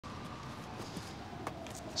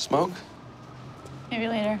Smoke? Maybe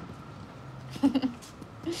later.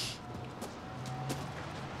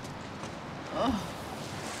 Oh.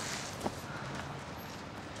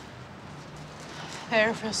 The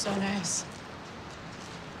air feels so nice.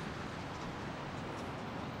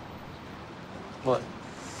 What?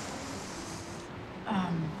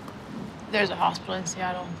 There's a hospital in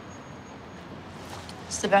Seattle.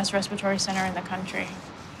 It's the best respiratory center in the country.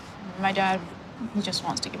 My dad, he just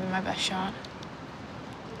wants to give me my best shot.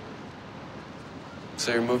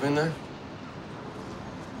 So you're moving there?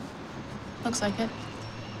 Looks like it.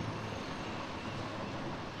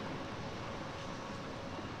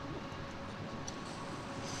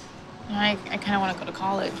 I kind of want to go to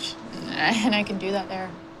college, and I can do that there.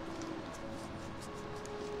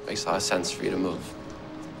 Makes a lot of sense for you to move.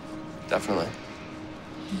 Definitely.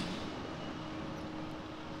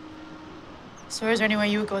 So is there any way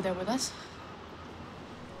you would go there with us?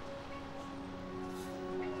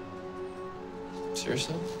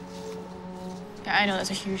 Seriously? Yeah, I know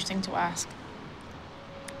that's a huge thing to ask.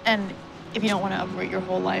 And if you don't want to uproot your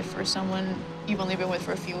whole life for someone you've only been with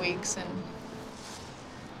for a few weeks and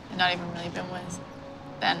not even really been with,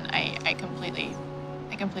 then I completely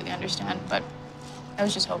understand. But I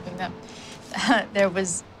was just hoping that that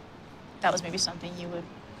was maybe something you would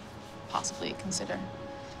possibly consider.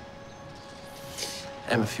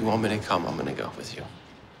 Em, if you want me to come, I'm gonna go with you.